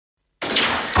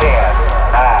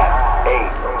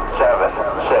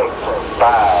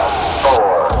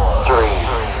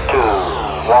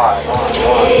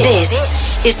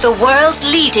This is the world's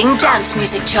leading dance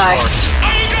music chart.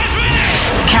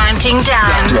 Counting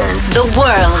down the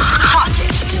world's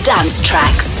hottest dance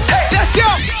tracks. Hey, let's go!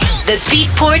 The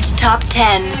Beatport Top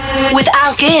 10 with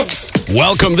Al Gibbs.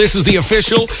 Welcome. This is the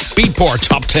official Beatport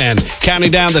Top 10. Counting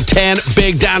down the 10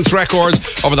 big dance records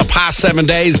over the past 7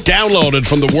 days, downloaded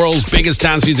from the world's biggest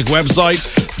dance music website,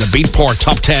 the Beatport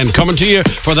Top 10. Coming to you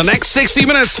for the next 60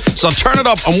 minutes. So turn it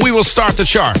up and we will start the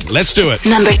chart. Let's do it.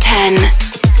 Number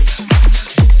 10.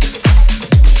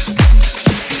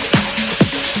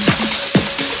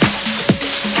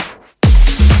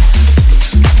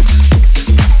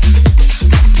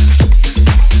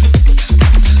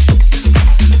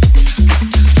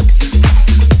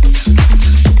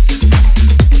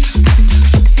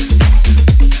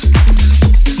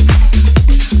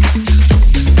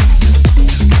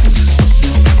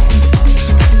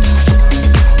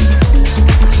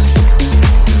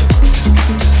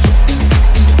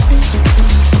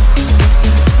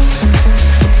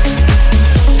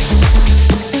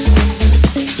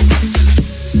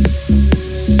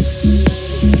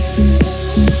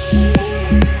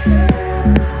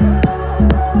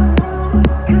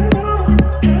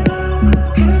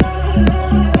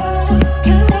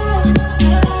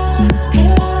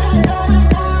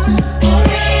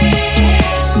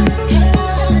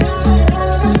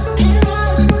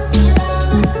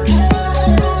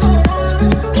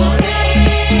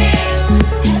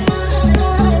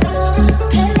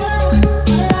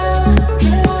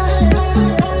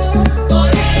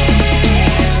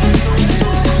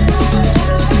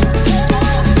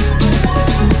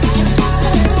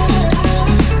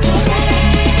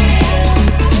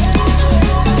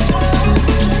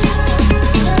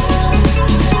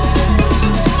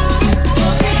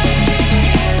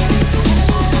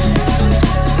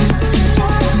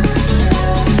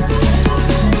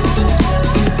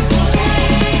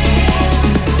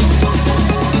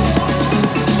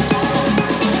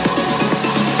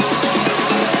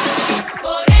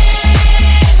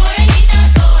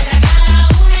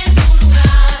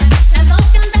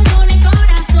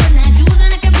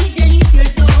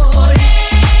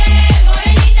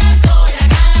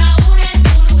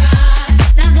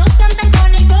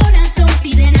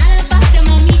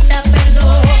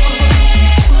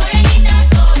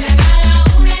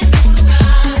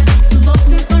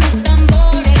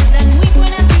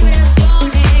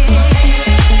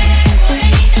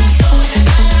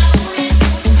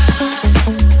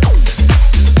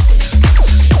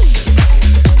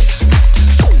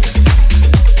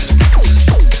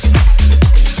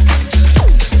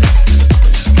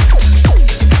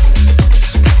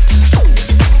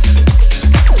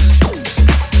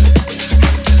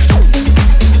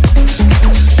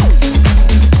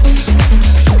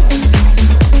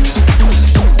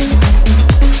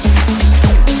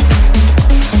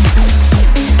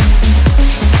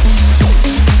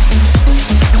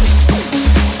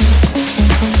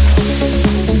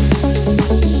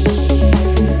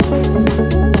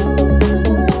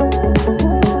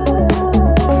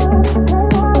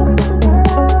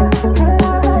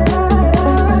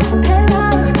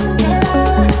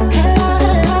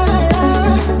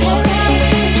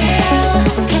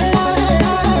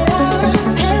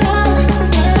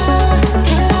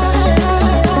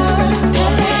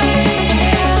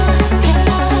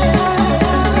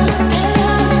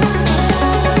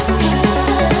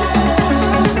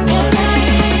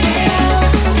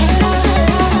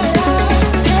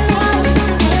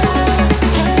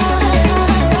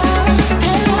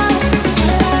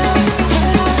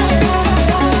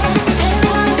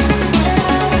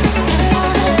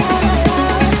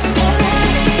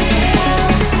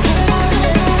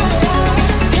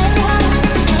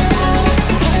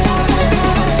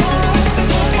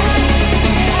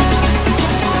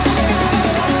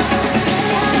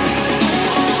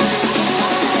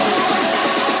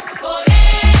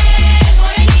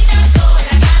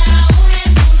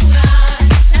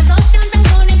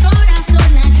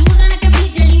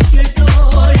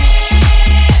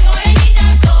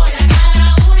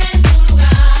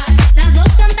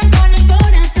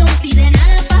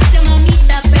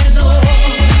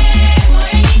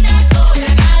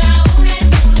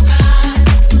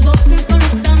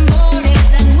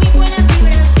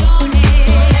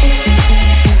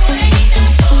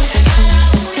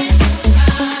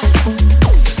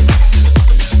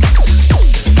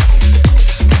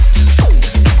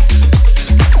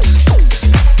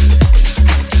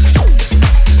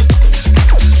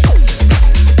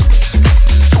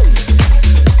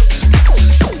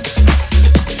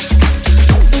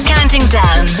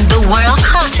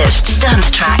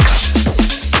 dance tracks.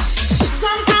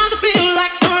 Sometimes I feel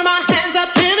like throwing my hands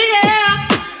up in the air.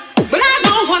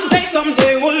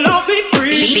 someday we'll all be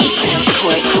free.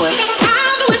 Beatport.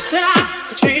 Sometimes I wish that I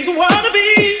could change the world to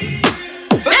be,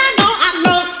 but I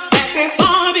know that it's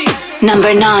gonna be.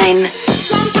 Number 9.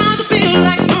 Sometimes I feel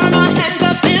like throwing my hands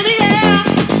up in the air.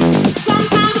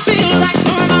 Sometimes I feel like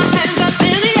throwing my hands up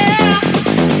in the air.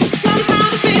 Sometimes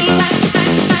I feel like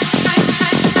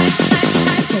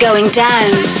Going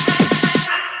down.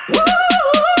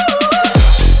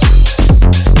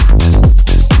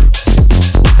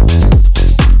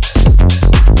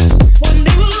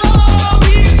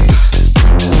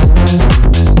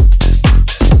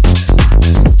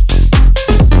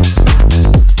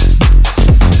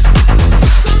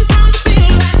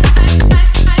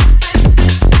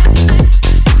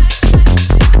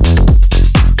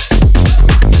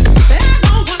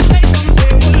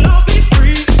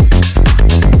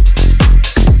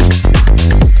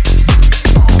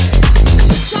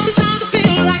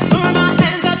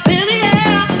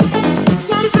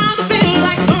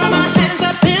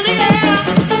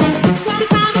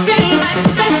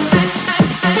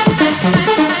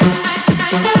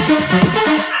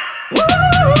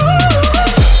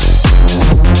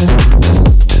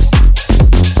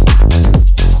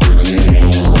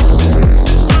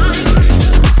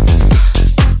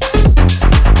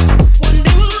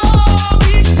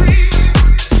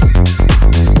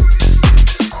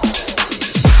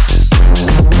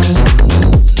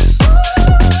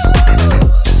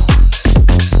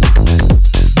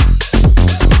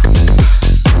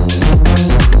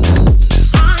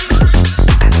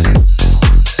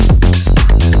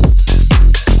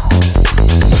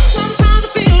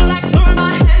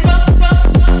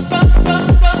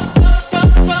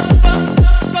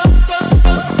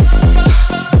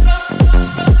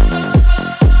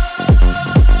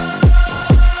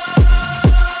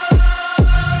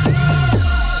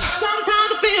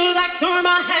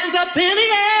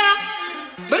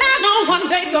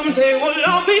 Someday we'll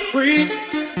all be free.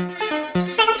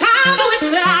 Sometimes I wish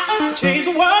that I could change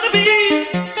the world to be,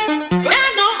 but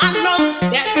I know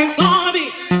that it's gonna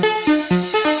be.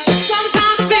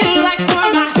 Sometimes I feel like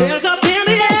throwing my hands up in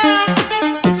the air,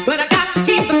 but I got to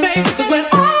keep the faith 'cause we're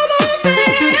almost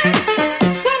there.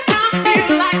 Sometimes I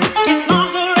feel like it's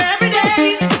longer every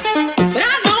day, but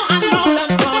I know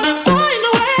love's gonna find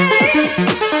a way.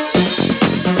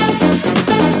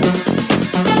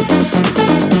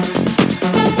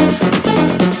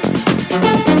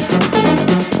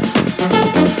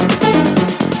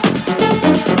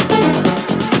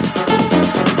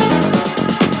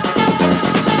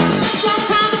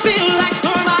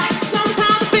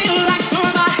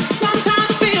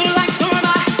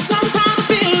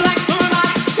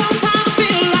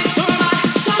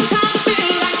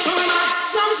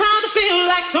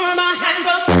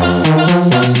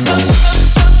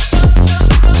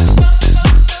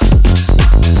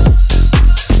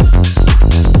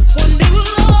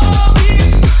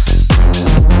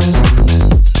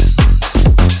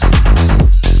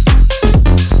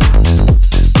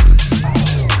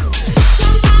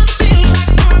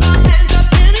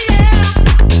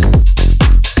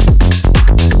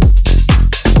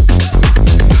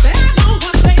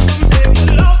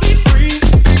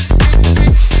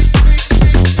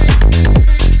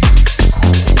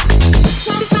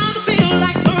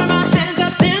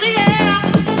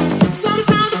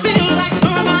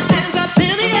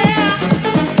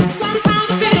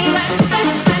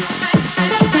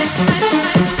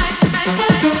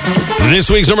 This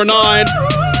week's number 9,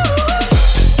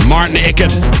 Martin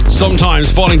Icken,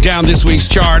 Sometimes, falling down this week's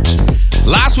chart.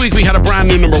 Last week we had a brand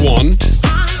new number 1.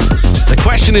 The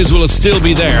question is, will it still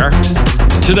be there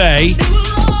today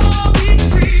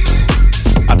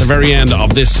at the very end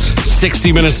of this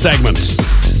 60-minute segment?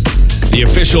 The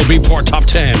official Beatport Top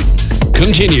 10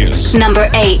 continues.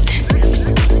 Number 8.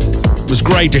 It was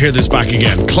great to hear this back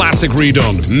again. Classic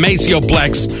redone. Maceo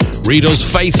Plex redoes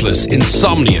Faithless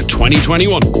Insomnia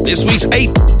 2021. This week's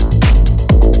 8.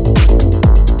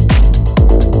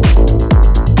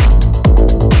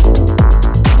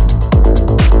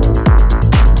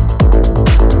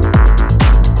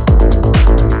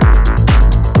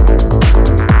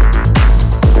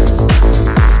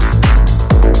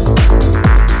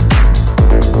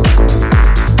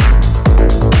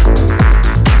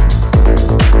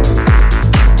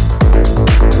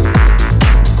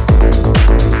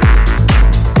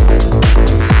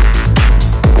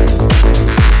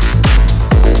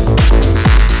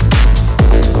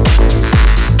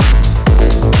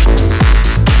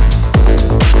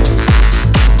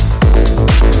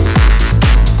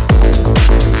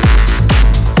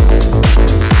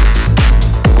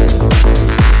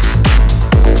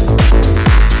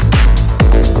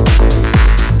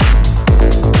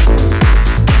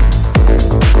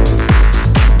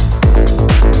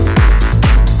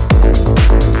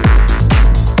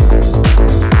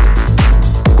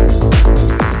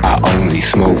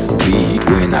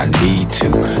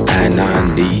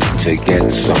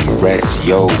 get some rest.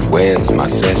 Yo, where's my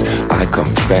cess? I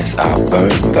confess I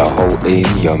burned the hole in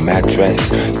your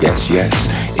mattress. Yes, yes,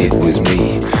 it was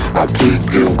me. I plead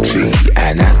guilty,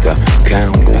 and at the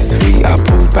count of 3 I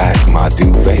pull back my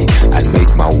duvet and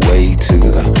make my way to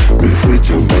the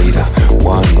refrigerator.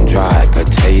 One dry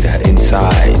potato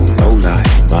inside, no lie,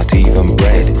 not even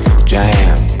bread.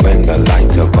 Jam when the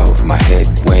light above my head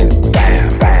went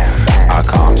bam, bam. I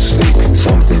can't sleep,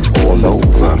 something's all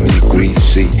over me,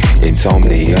 greasy.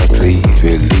 Insomnia, please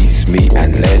release me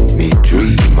and let me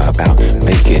dream about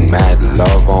making mad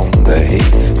love on the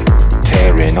heath,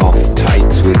 tearing off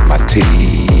tights with my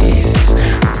teeth.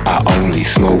 I only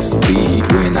smoke weed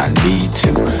when I need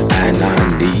to, and I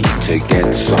need to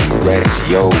get some rest.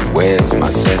 Yo, where's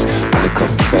my cess? I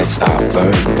confess I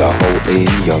burned the hole in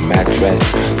your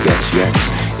mattress. Yes, yes,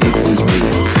 it was me.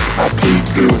 I plead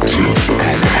guilty,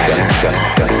 and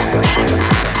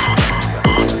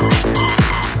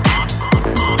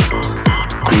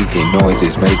creaky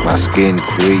noises make my skin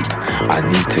creep. I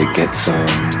need to get some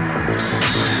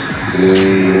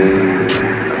sleep.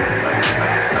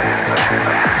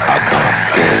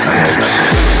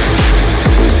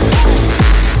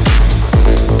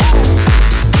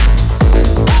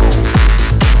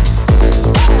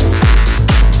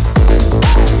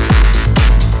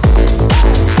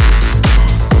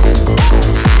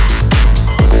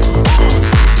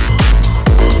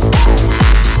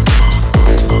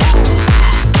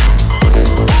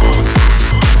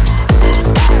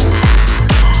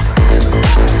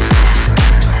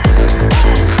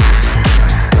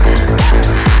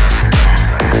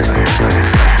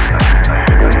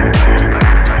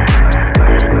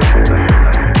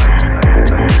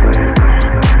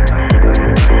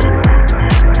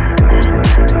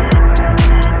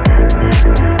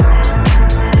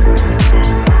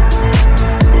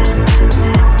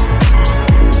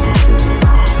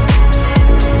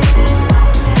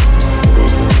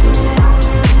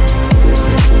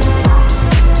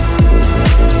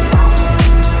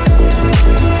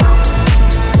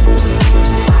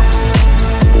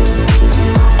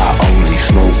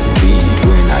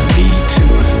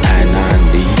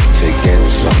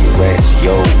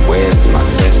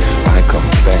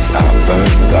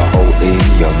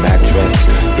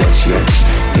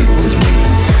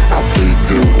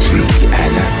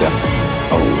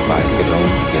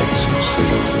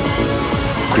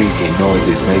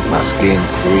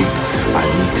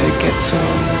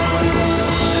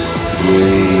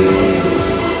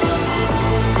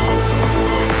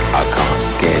 I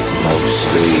can't get no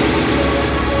sleep.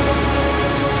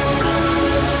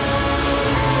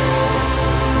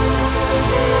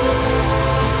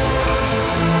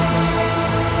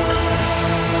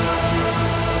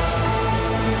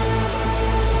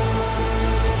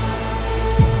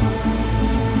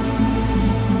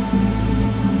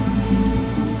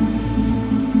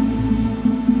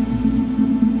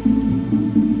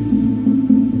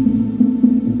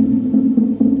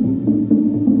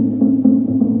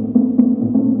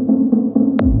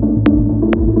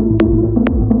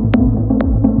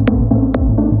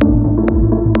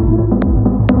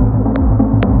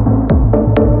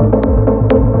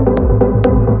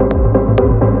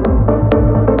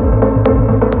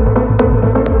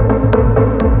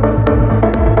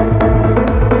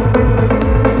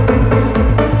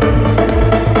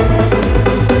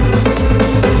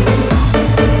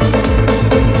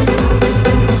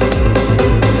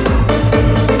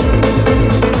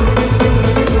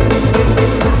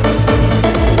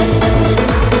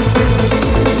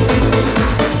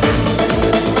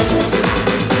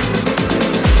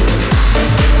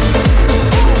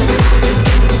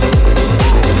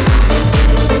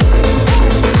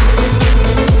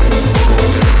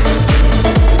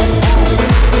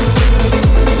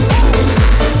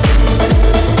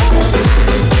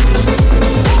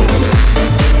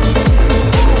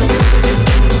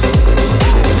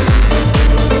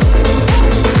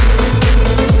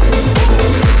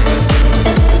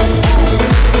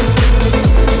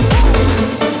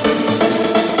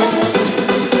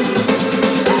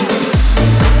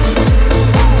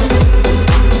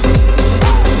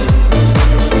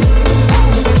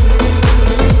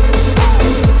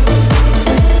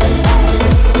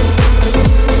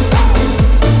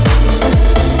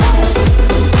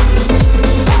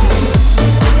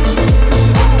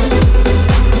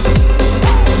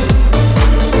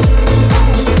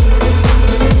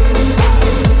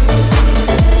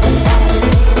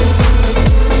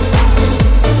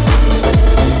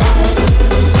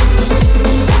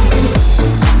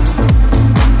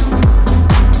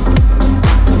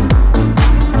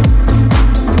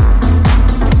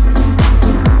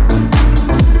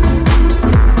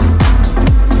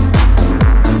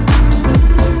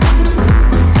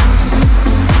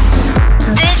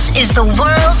 is the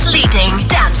world's leading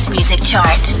dance music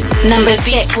chart. Number 6.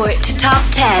 Beatport Top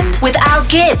 10 with Al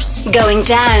Gibbs, Going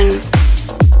Down.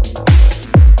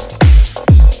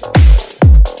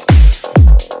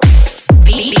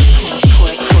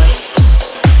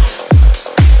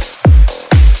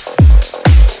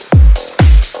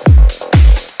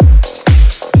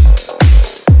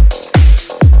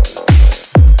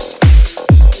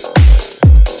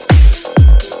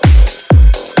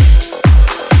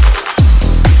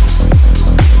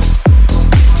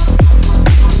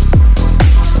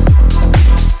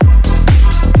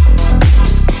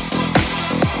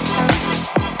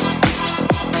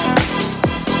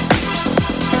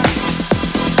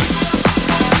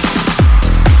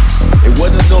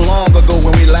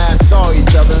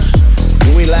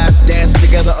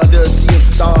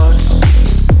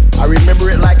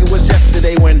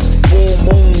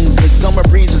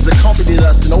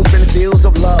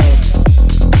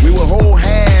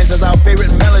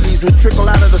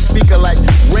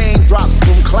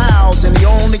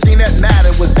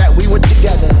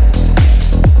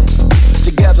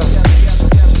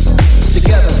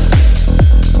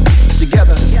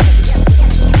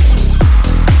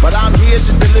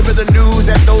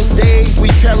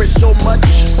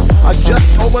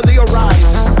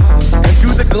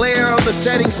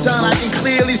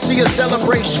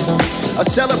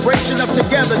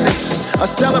 A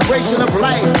celebration of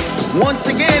life. Once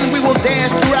again, we will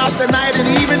dance throughout the night and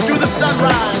even through the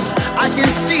sunrise. I can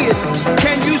see it.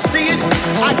 Can you see it?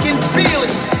 I can feel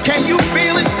it. Can you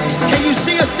feel it? Can you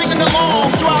see us singing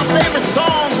along to our favorite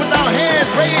songs with our hands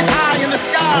raised high in the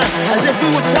sky as if we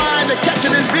were trying to catch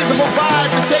an invisible vibe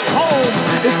to take home?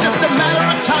 It's just a matter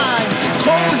of time.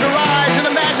 Close your eyes and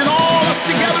imagine all us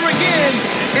together again.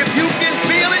 If you can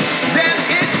feel it, then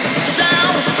it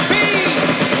shall be.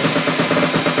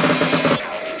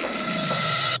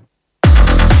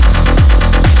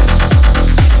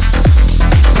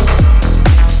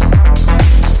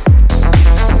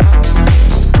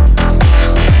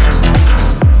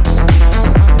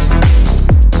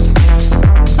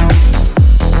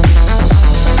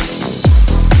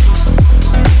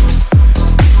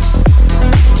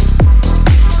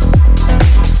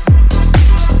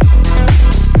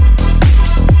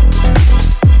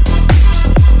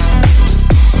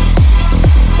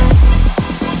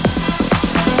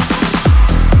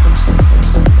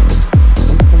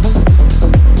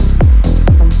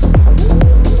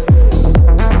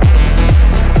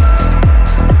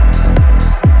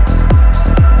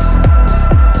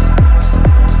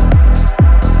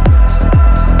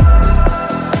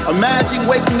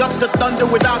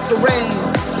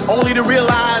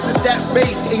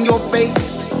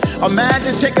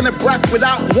 Imagine taking a breath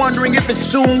without wondering if it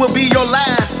soon will be your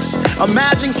last.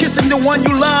 Imagine kissing the one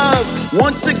you love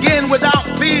once again without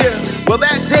fear. Well,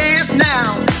 that day is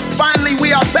now. Finally,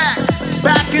 we are back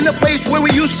in the place where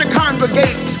we used to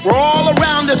congregate. Where all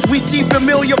around us we see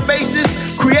familiar faces,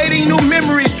 creating new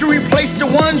memories to replace the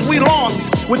ones we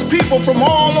lost. With people from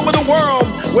all over the world,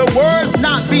 where words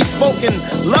not be spoken.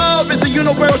 Love is a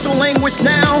universal language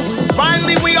now.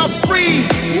 Finally, we are free,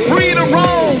 free to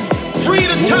roam. Free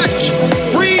to touch,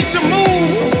 free to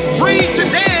move, free to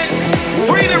dance,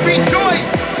 free to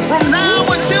rejoice from now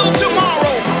until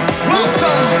tomorrow.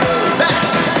 Welcome back.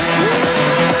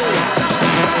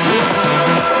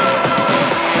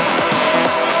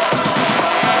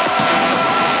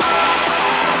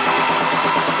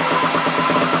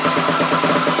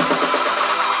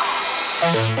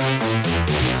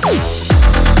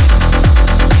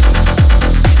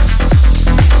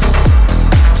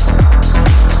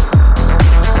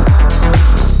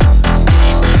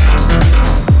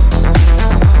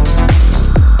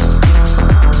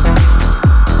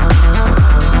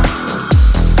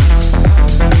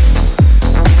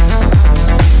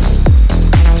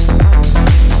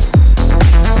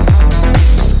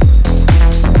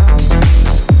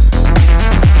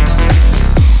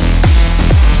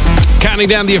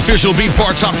 Down the official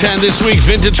Beatport Top 10 this week.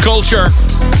 Vintage Culture,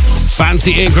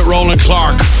 Fancy Ink with Roland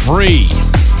Clark, Free.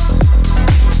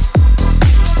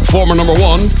 Former number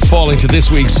 1, falling to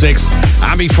this week's 6.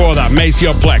 And before that,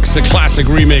 Maceo Plex, the classic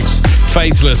remix,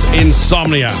 Faithless,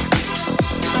 Insomnia.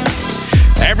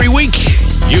 Every week,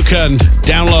 you can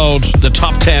download the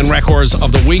top 10 records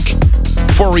of the week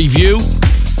for review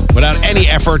without any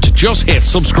effort. Just hit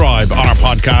subscribe on our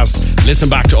podcast. Listen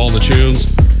back to all the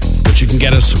tunes. But you can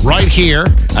get us right here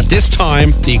at this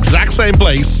time, the exact same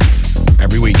place,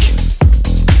 every week.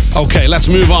 Okay, let's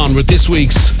move on with this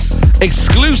week's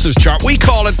exclusives chart. We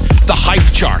call it the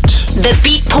Hype Chart. The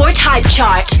Beatport Hype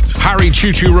Chart. Harry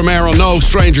Choo Choo Romero, no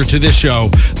stranger to this show.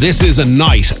 This is A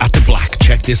Night at the Black.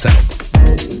 Check this out.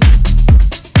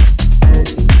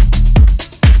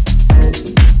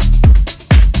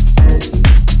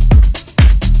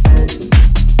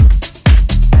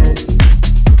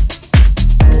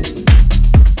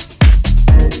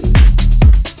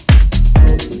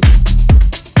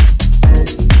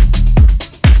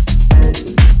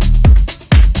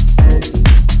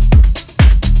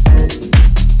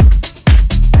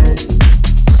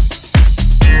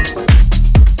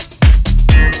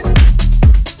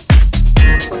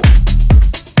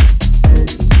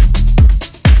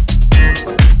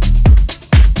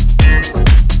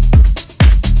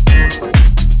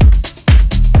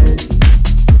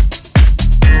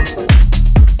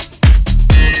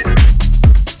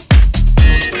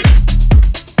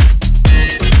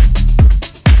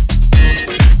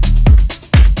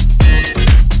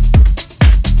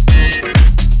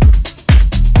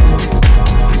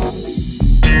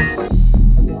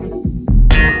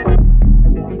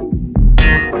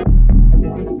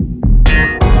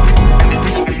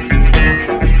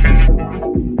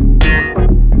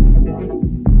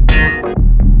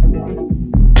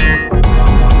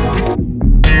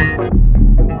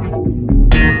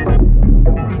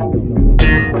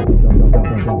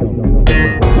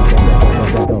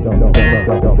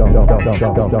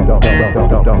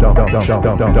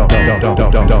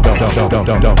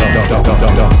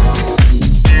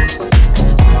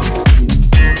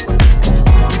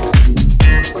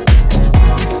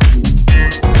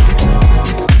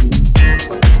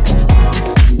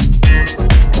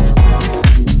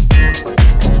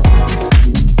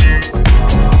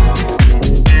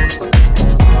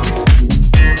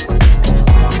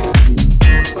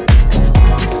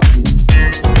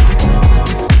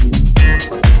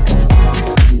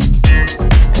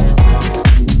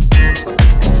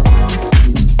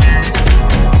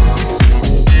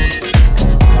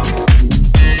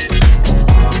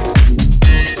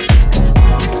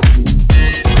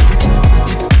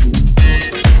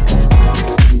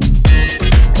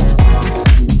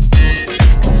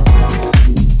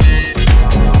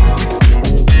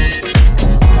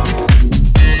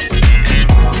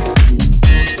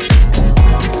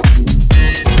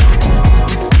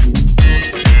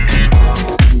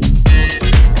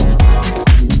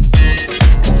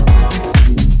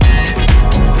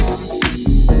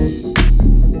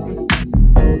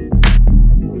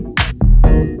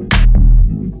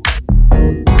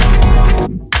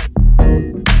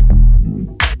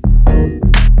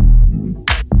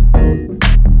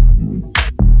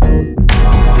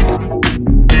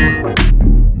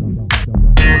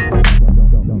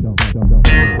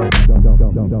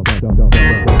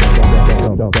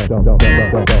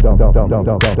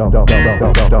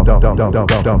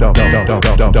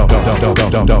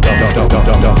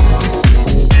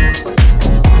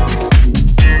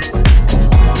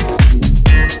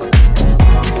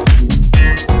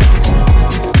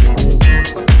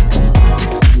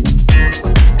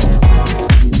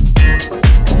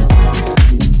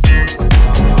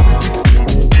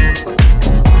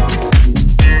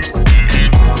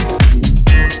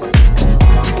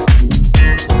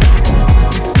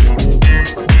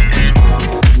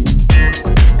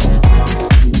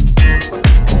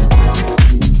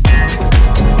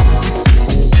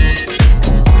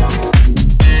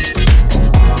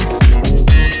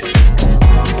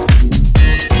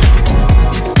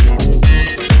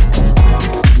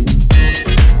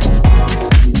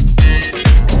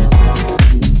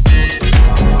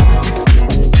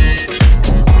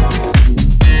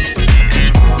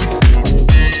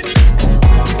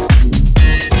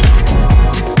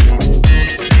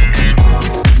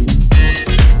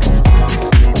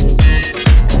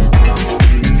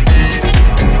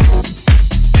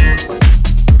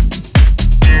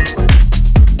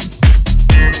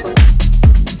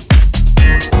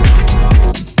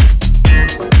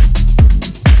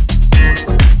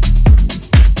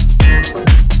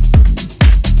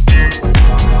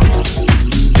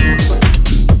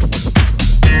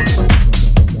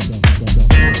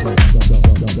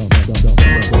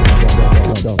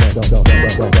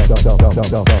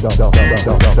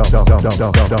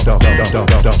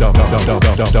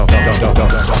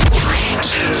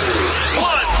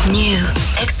 New,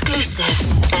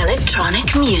 exclusive,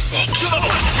 electronic music.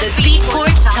 The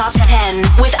Beatport Top 10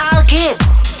 with Al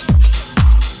Gibbs.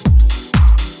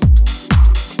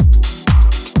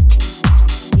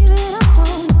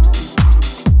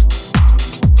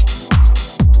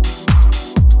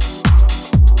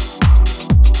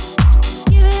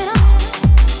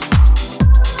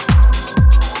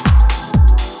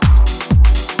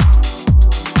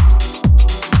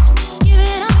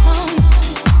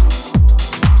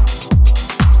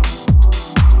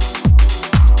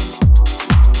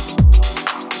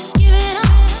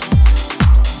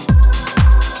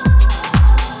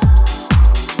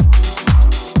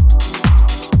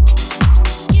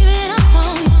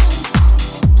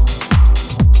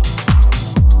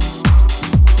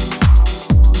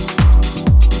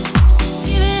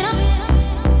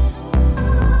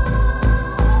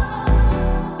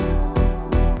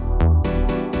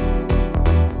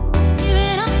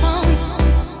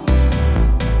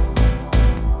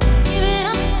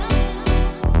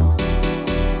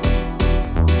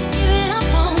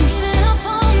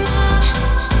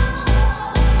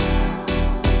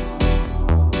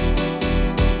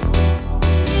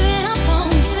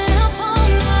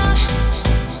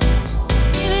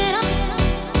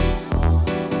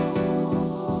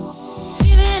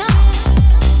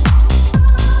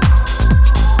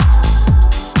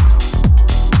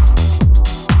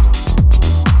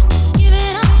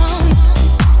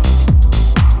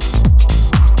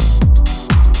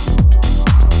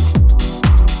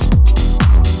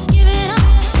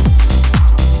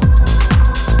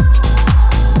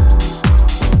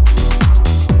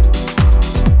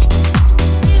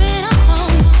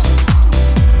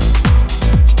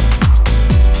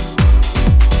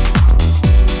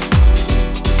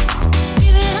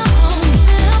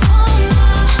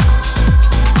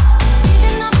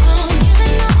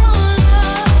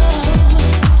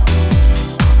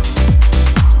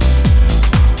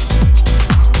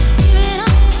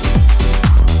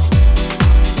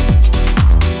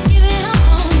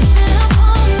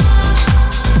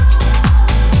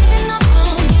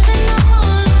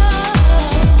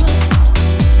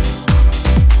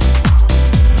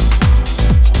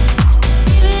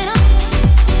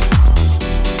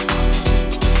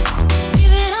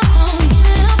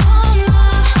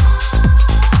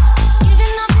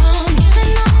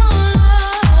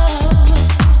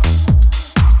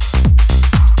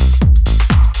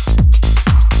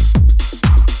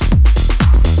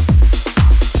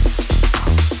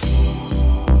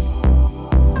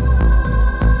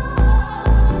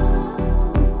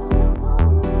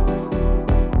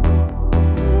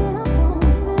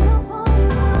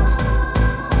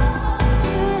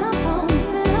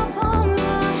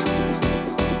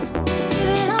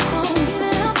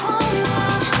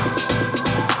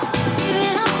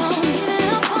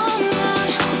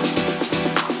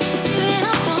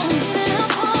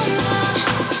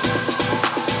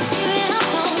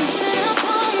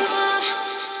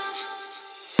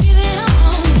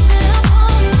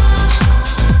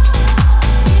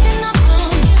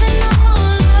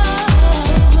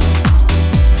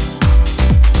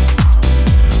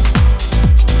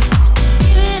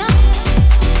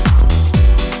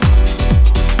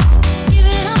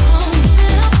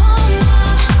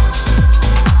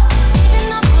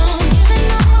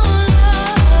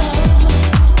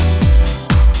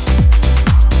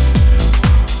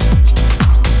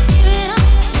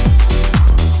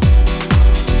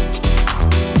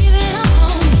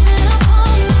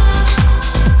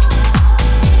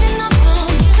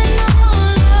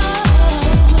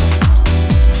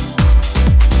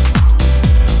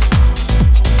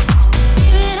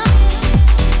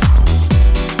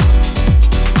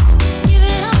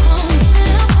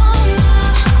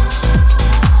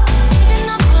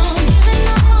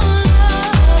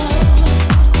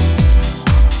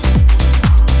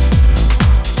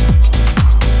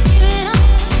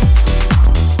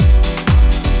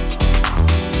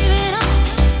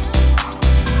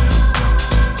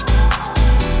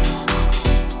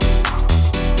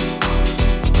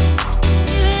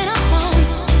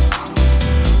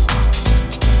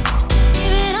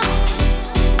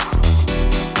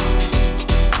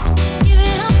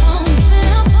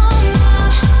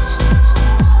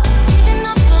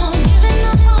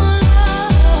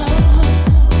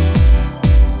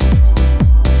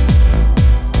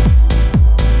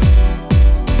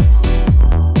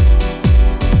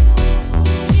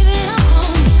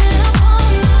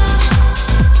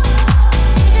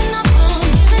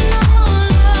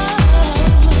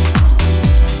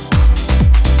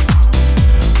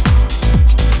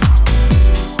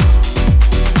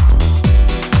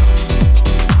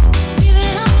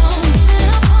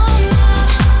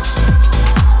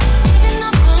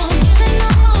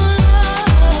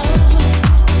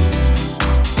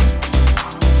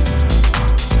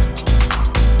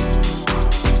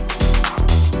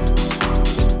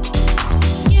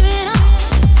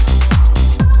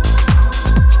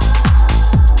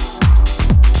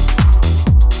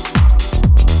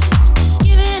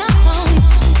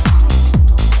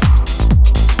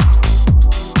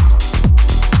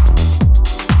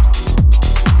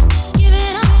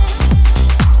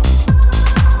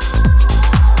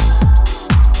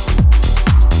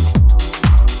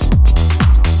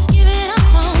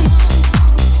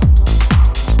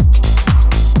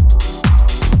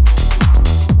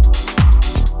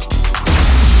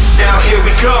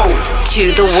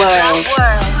 the world.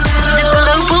 The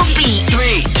global beat.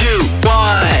 3, 2,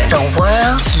 1. The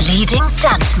world's leading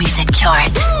dance music chart.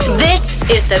 This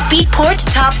is the Beatport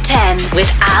Top 10 with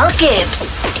Al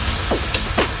Gibbs.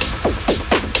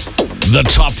 The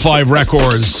top 5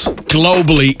 records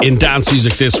globally in dance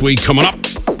music this week. Coming up,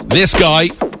 this guy,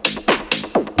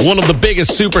 one of the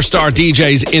biggest superstar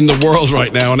DJs in the world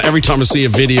right now, and every time I see a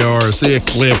video or see a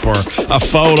clip or a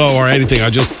photo or anything,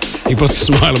 he puts a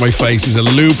smile on my face. He's a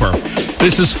looper.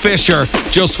 This is Fisher,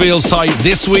 Just Feels Tight.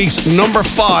 This week's number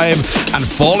 5 and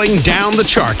falling down the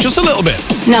chart just a little bit.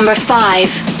 Number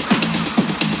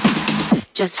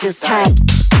 5. Just feels tight.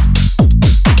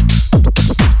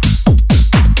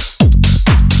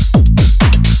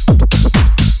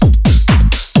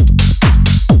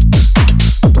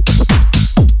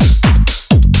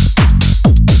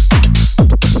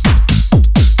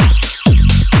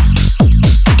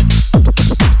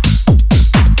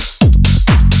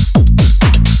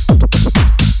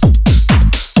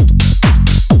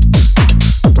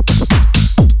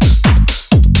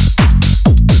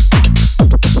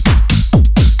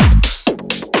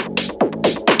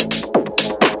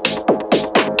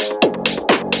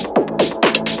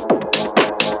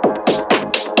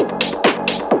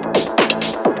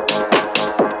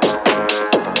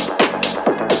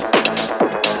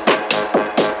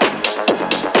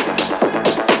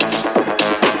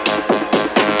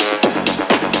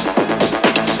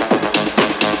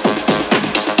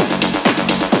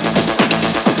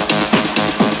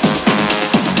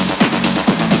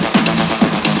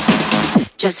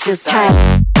 Just feels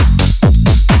tight.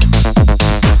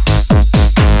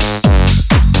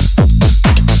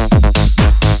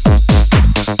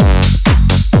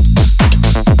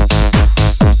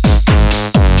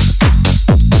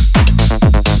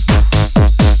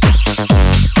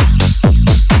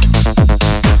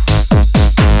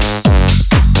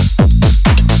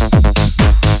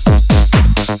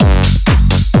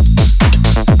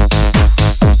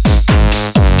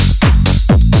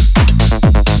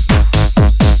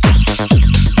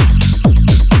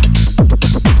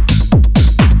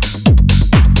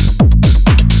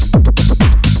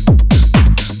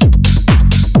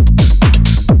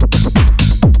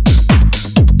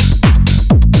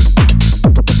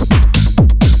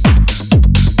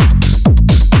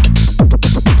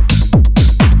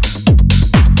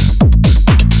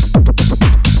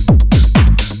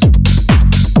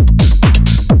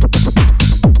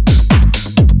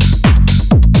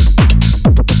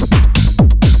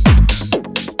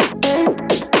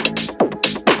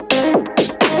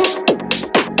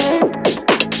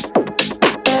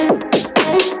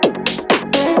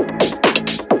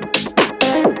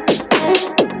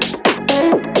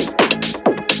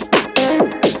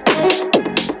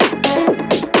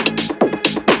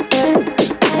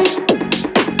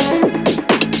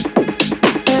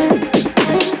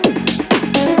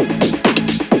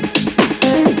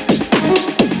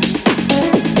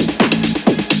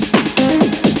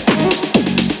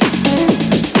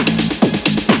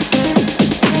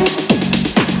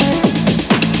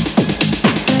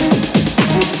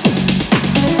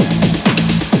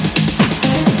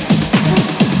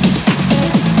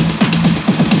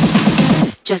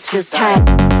 Just feels tight.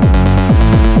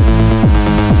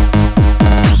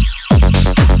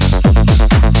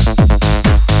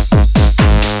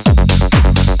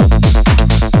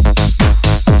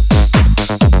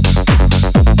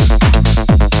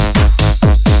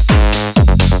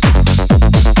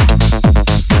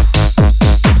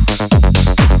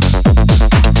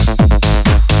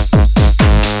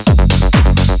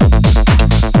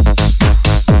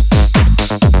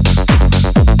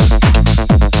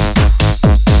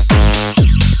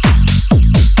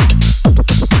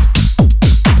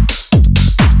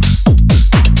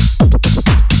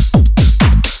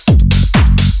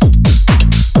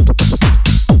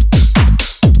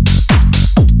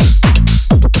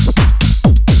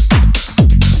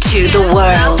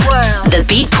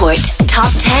 Beatport Top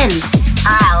 10.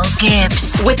 Al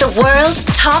Gibbs with the world's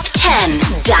top 10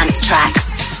 dance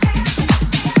tracks.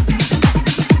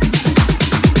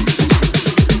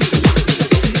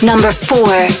 Number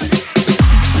 4.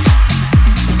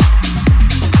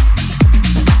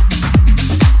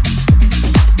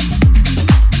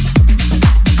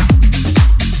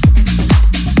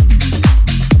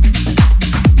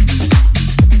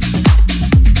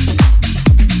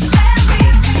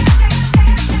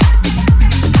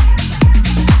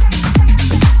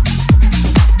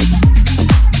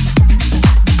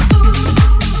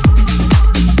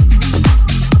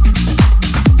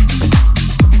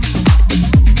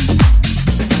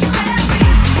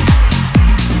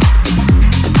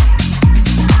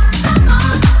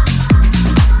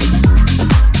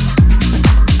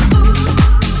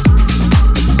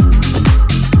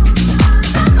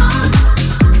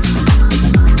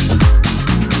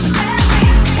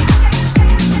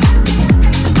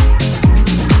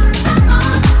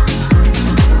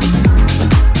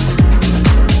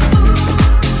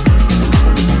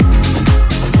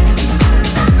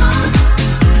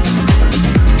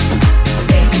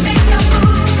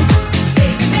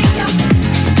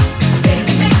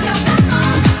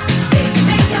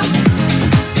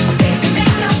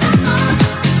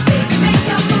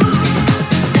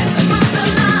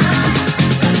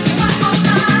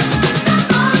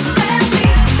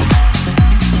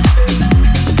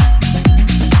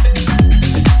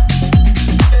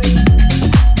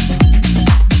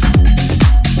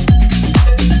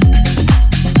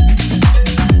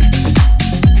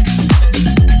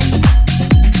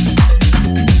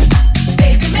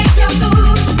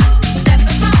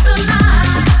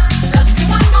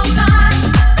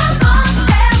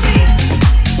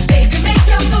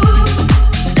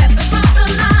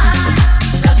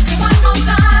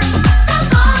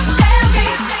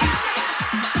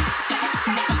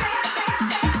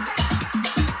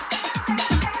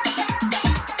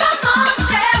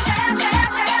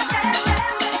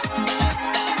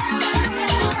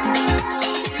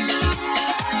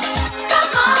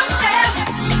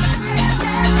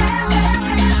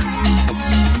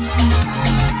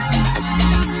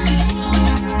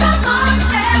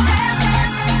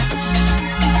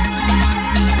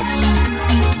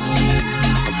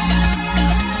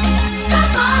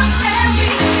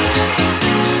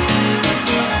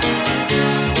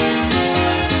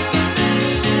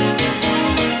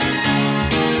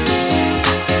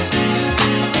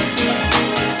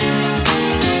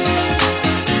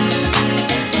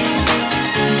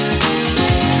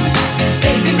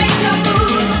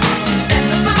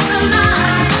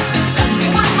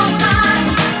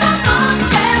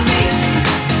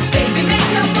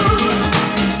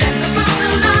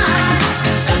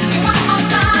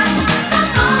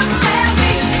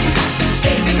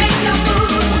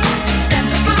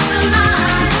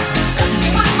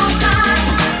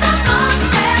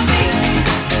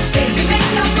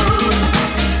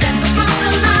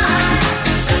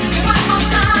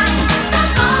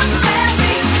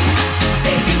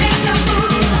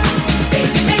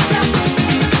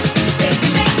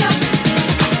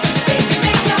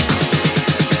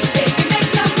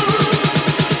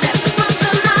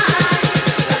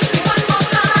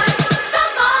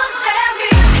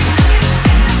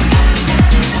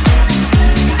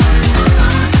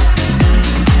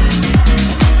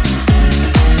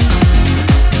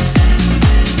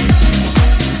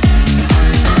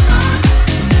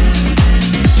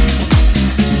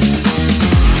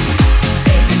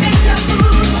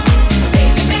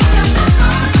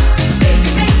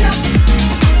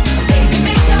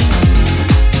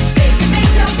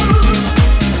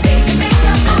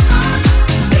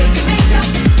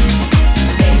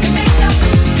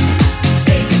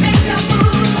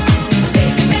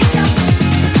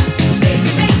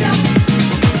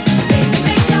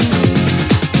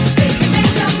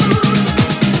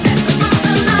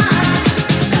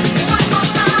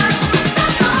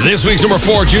 This week's number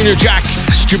 4, Junior Jack,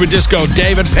 Stupid Disco,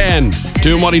 David Penn,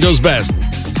 doing what he does best.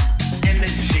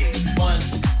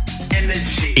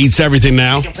 Eats everything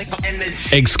now.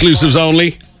 Exclusives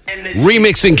only.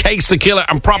 Remixing Cakes the Killer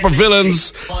and Proper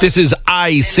Villains. This is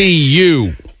I See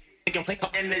You.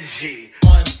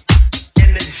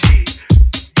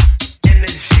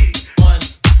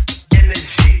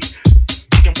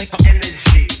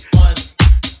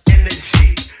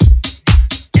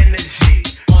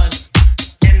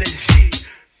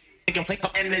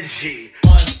 Energy.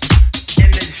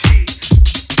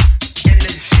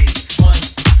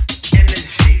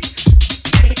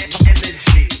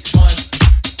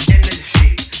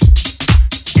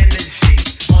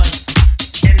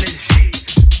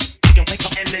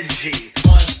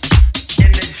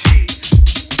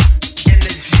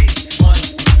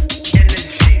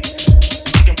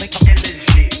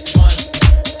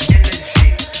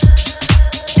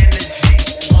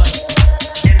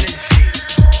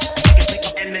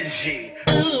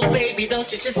 Don't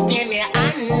you just stand there?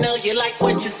 I know you like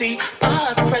what you see.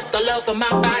 Pause, press the love for my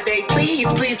body. Please,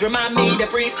 please remind me to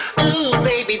breathe. Ooh,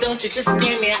 baby, don't you just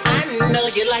stand there? I know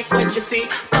you like what you see.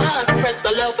 Pause, press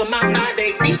the love for my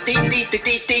body. Deep, deep, deep, deep,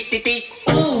 deep, deep, deep, deep.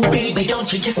 Ooh, baby, don't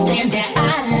you just stand there?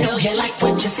 I know you like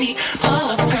what you see.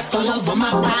 Pause, press the love for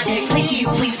my body. Please,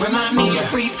 please remind me to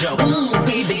breathe. Ooh,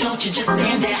 baby, don't you just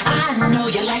stand there? I know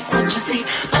you like what you see.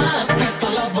 Pause, press the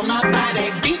love for my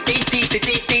body. Deep, deep, deep, deep,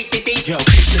 deep, deep, deep, deep. Yo,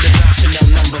 to the Chanel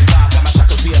number 5, got my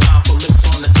chakras be alarm for lips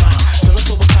on the spine. Feeling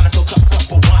so kind of fill cups up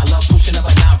with wine. Love pushing up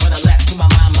and down, run a lap through my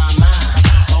mind.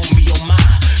 Oh me, oh my.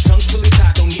 Tongue's fully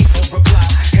tied, don't need for reply.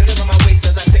 Hands around my waist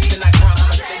as I take the night grind.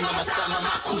 I'ma stay on my style, on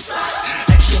my cool side.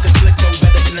 Ex looking slick, no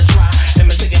better than a try.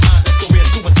 Imitating minds, that's career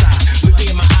suicide. Look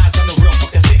me in my eyes, I'm the real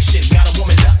fucking fake shit. Gotta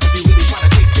warm it up if you really tryna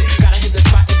taste it. Gotta hit the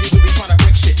spot if you really tryna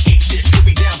break shit. Ape shit, strip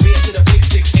me down, beer to the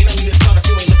basics. Ain't no need to start if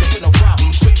you ain't looking for no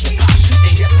problems. Quick to pop shit,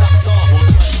 and yes, I solve them.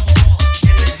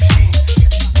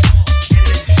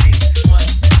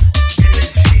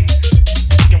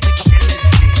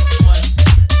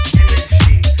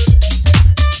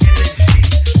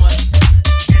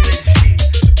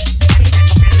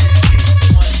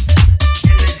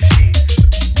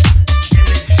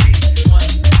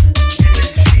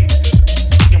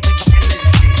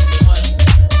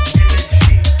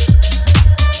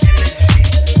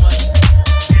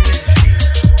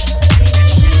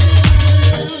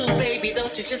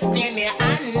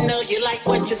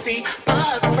 You see,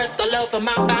 pause, press the love for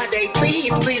my body.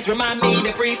 Please, please remind me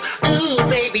to breathe. Ooh,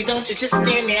 baby, don't you just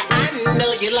stand there? I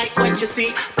know you like what you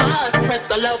see. Pause, press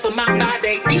the love for my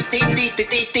body. Deep, deep, deep, deep,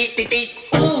 deep, deep, deep, deep.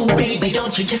 Ooh, baby,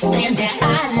 don't you just stand there?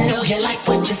 I know you like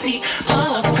what you see.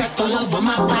 Pause, press the love for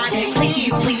my body.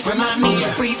 Please, please remind me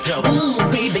to breathe. Ooh,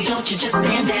 baby, don't you just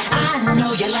stand there? I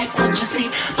know you like what you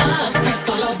see. Pause, press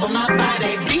the love for my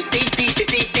body. Deep, deep, deep, deep,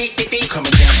 deep, deep, deep, deep.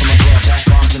 Coming down from above, back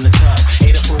arms in the tub.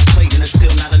 Ate a full plate and it's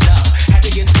still not enough. Had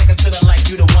to get seconds to the like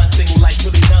you the one single life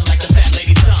really done like the fat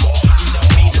lady song. You know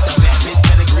me, just a bad bitch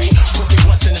pedigree. Pussy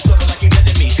once and it's over like you did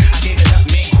to me. I gave it up,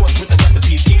 main course with the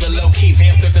recipes. Keep it low key,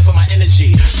 vamps thirsting for my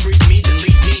energy. Freak me, then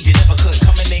leave me, you never could.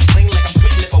 Coming in clean like I'm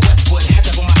spitting it for Westwood. Had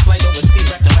to go my flight overseas,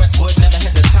 wrapped in Westwood. Never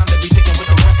had the time to be thinking with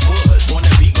the rest would. On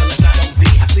the beat, well it's not OD.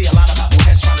 I see a lot of apple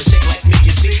heads trying to shake like me,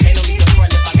 you see. Ain't no need to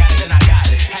front if I got it, then I got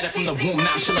it. Had it from the womb,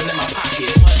 now I'm chilling in my pocket.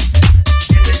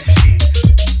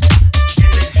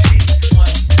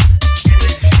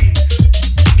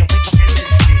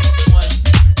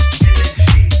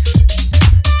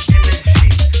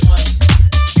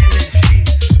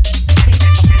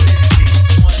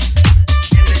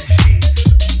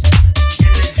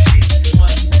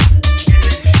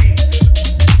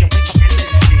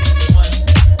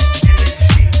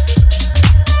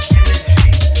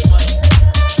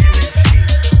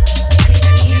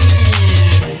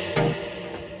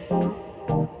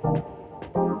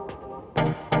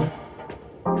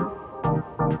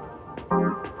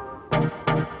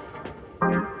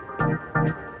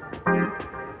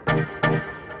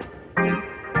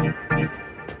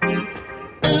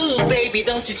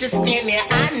 Don't you just stand there?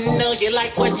 I know you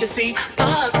like what you see.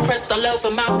 Pause, press the love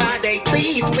for my body.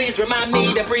 Please, please remind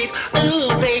me to breathe. Ooh,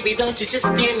 baby, don't you just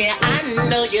stand there? I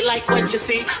know you like what you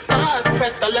see. Pause,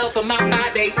 press the love for my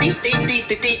body. Deep, deep, deep,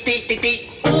 deep, deep, deep, deep, deep.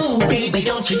 Ooh, baby,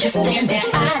 don't you just stand there?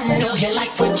 I know you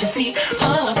like what you see.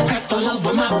 Pause, press the love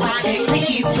for my body.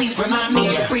 Please, please remind me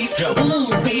to breathe.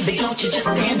 Ooh, baby, don't you just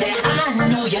stand there? I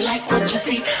know you like what you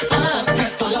see. Pause,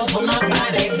 press the love for my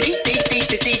body. Deep, deep, deep,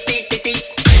 deep, deep, deep, deep, deep.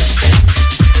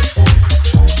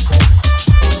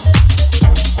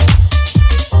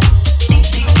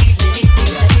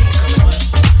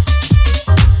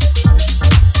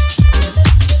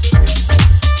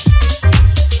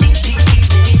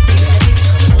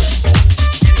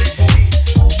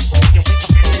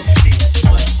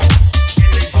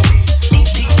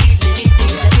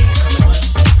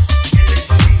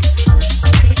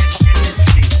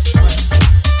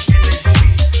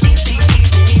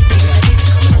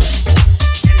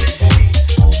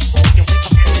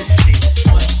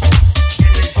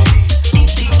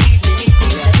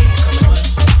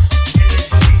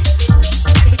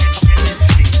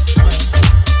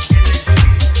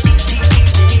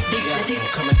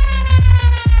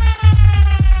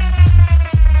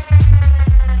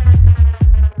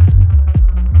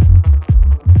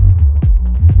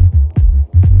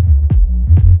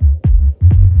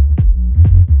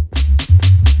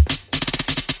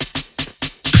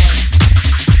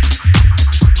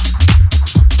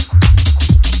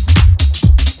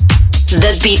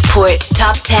 The Beatport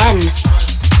Top 10.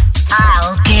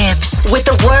 Al Gibbs with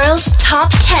the world's top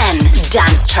 10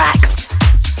 dance tracks.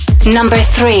 Number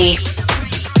 3.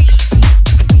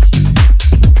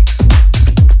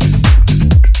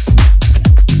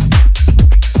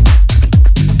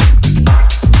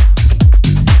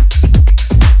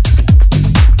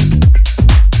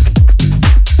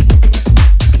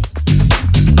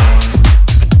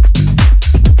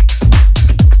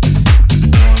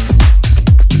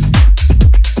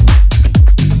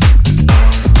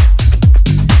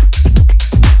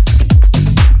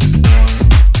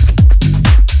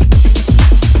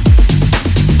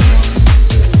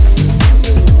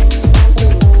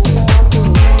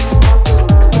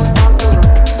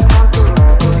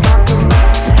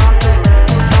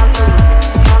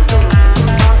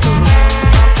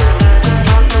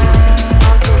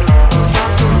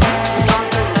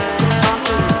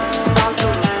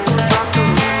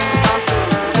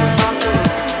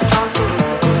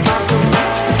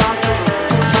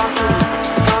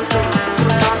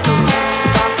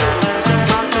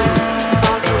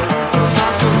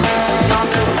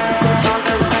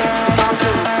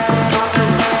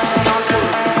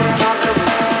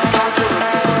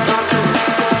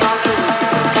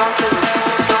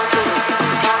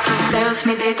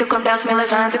 Me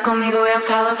levanto, comigo eu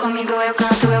calo, comigo eu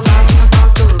canto, eu bato.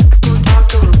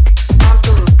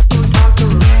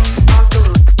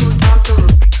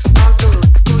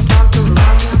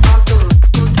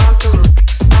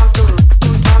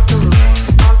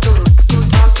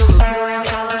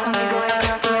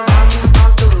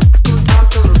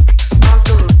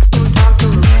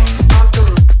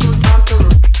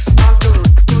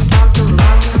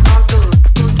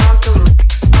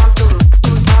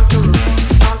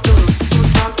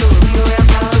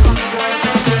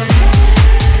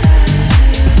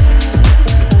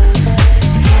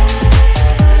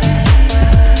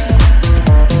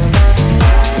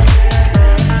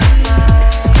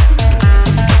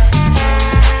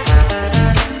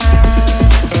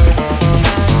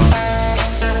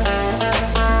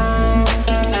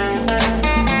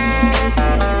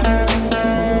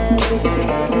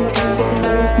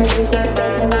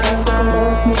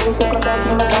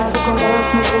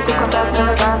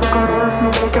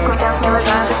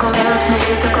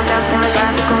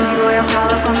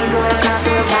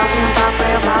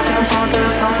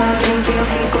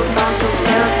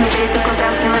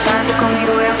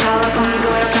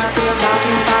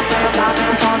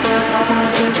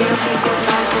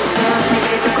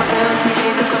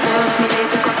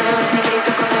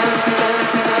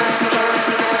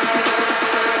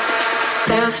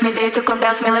 Me deito com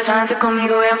Deus, me levanto,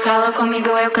 comigo eu calo, comigo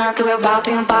eu canto, eu bato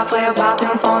em um papo, eu bato em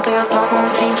um ponto, eu tomo um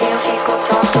drink, eu fico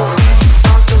tonto.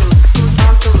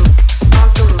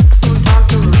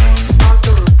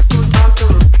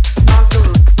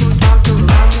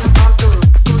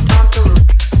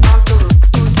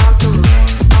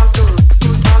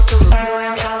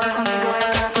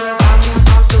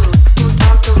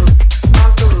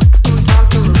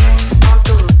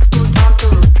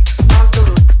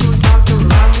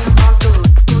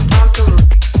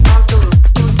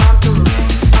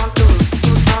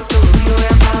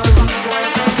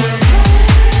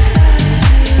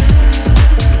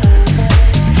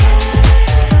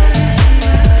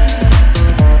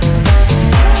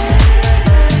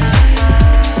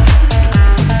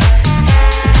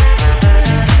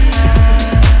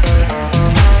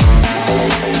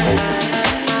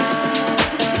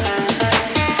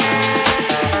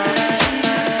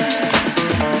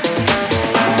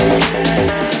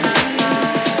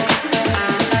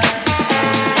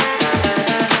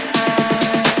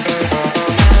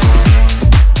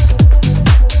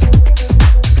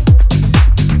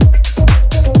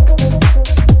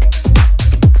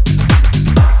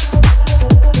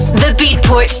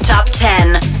 Beatport Top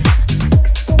 10.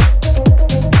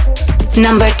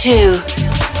 Number 2.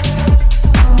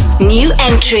 New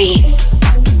entry.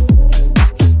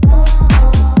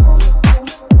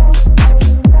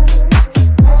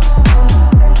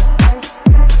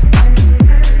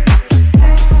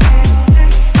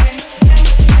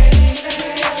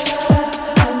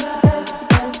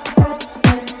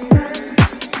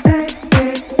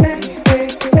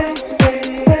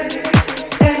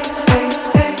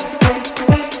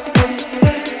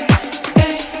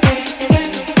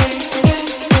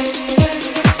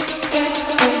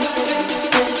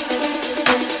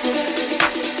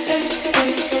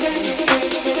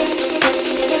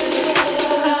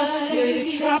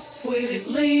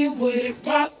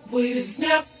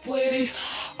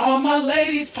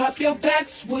 Pop your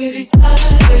backs with it,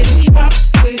 with it, drop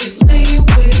with it, lean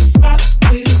with it, rock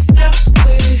with it, snap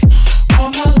with it. All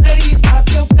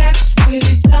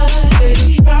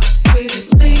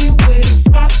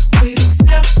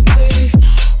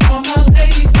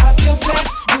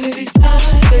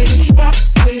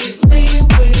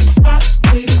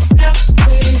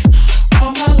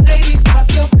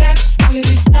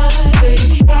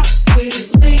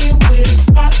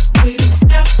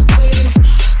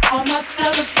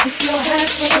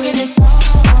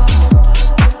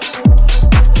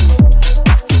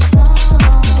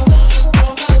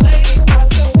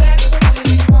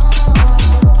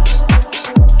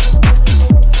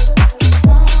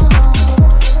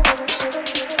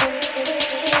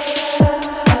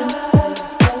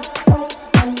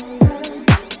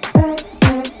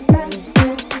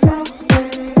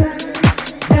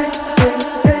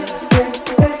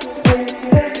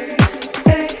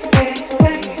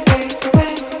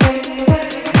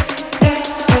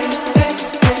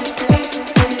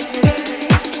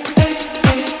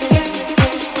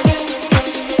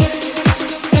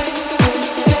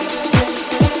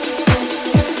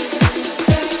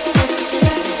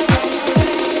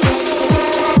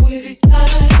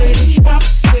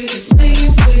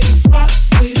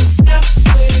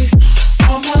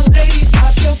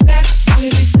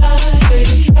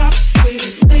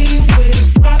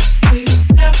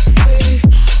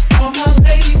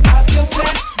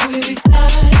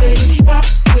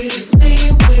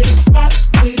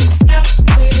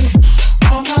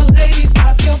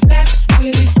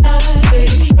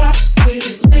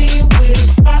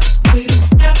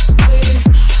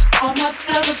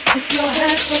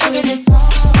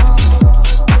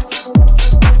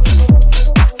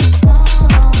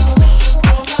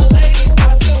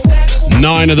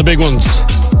 9 of the big ones.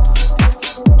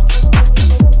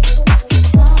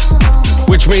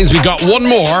 Which means we got one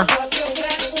more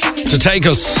to take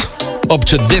us up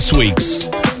to this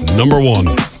week's number 1.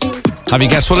 Have you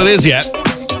guessed what it is yet?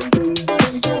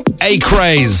 A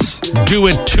Craze, Do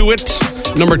It To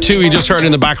It. Number 2 you just heard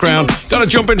in the background. Gotta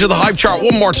jump into the hype chart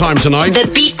one more time tonight. The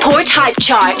Beatport Hype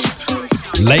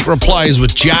Chart. Late Replies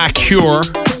with Jack Cure.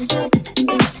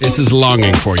 This is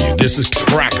Longing For You. This is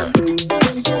cracker.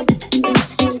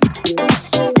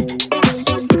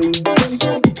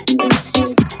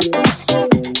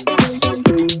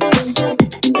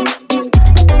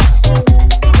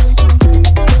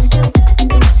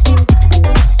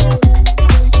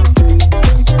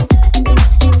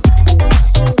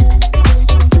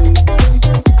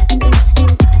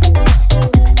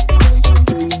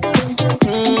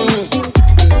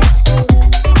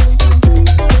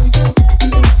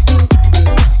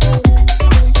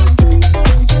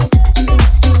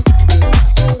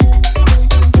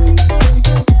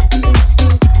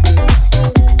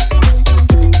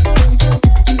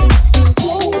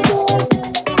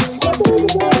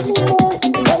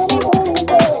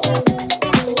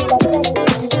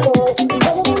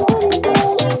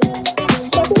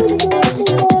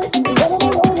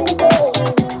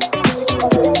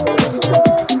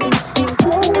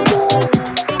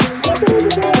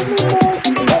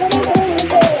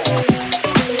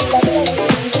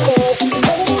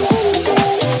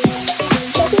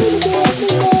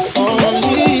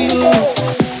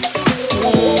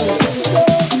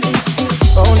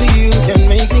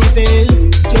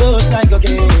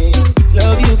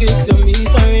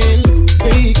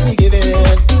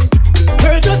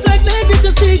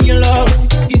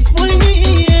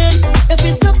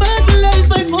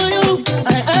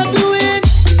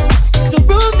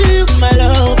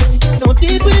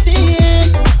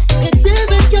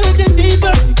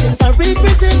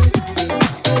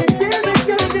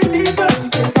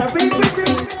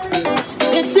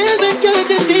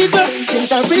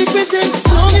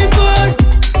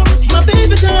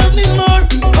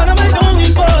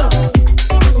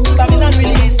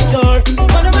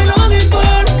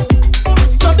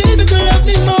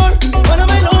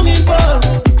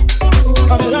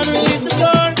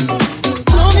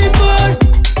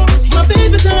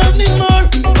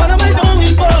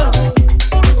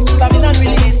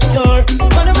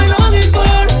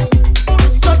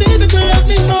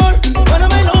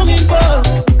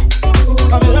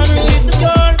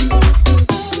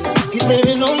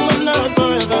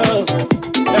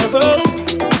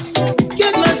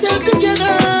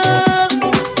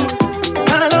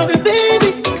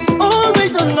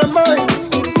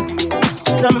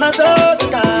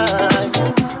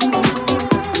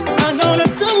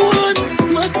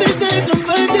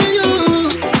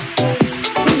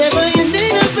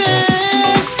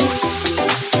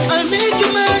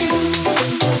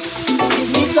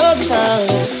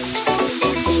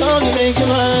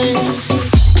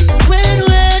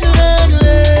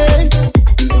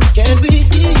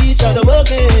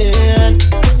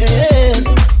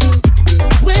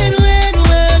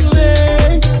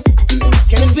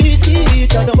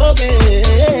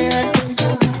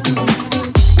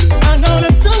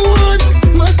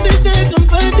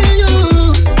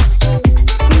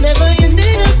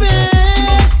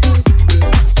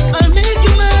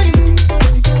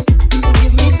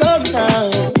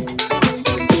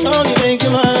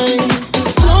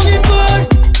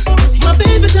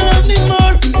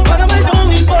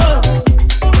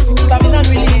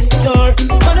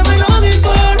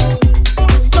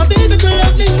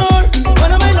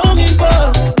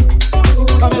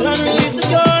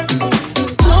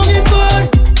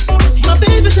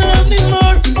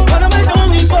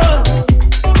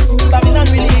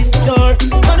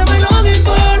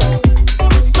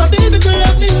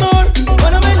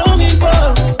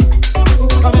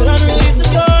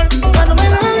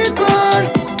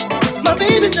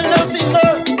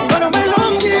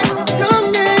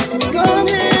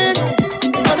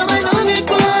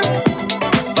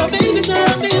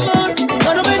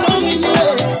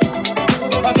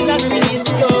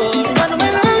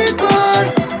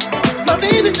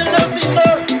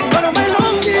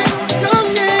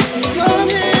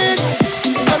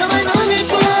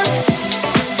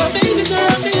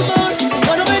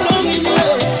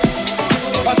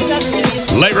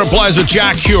 With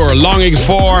Jack Cure, Longing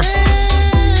For,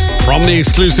 from the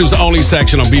exclusives only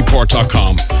section on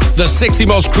Beatport.com. The 60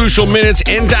 most crucial minutes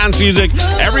in dance music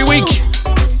every week.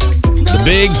 The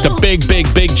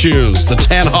big tunes, the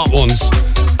 10 hot ones,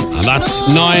 and that's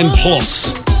 9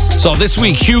 plus. So this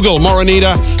week, Hugo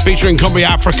Moranita featuring Cumbia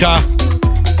Africa.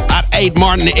 At 8,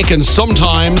 Martin Icken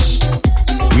Sometimes.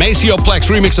 Maceo Plex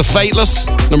remix of Fateless,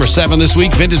 number 7 this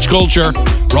week. Vintage Culture,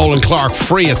 Roland Clark,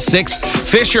 Free at 6.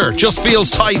 Fisher, Just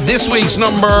Feels Tight, this week's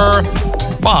number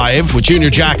 5, with Junior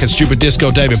Jack and Stupid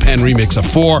Disco, David Penn remix at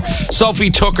 4.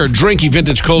 Sophie Tucker, Drinky,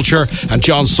 Vintage Culture, and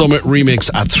John Summit remix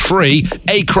at 3.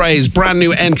 A-Craze, brand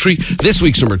new entry, this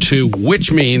week's number 2,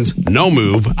 which means no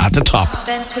move at the top.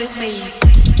 Dance with me.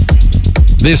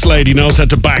 This lady knows how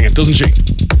to bang it, doesn't she?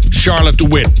 Charlotte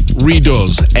DeWitt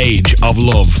redoes Age of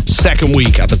Love. Second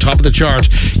week at the top of the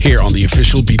chart here on the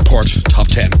official Beatport Top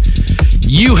 10.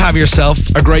 You have yourself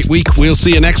a great week. We'll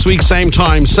see you next week, same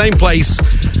time, same place,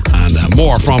 and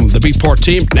more from the Beatport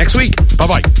team next week.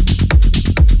 Bye-bye.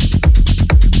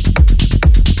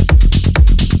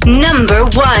 Number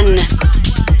 1.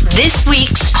 This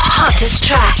week's hottest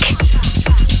track.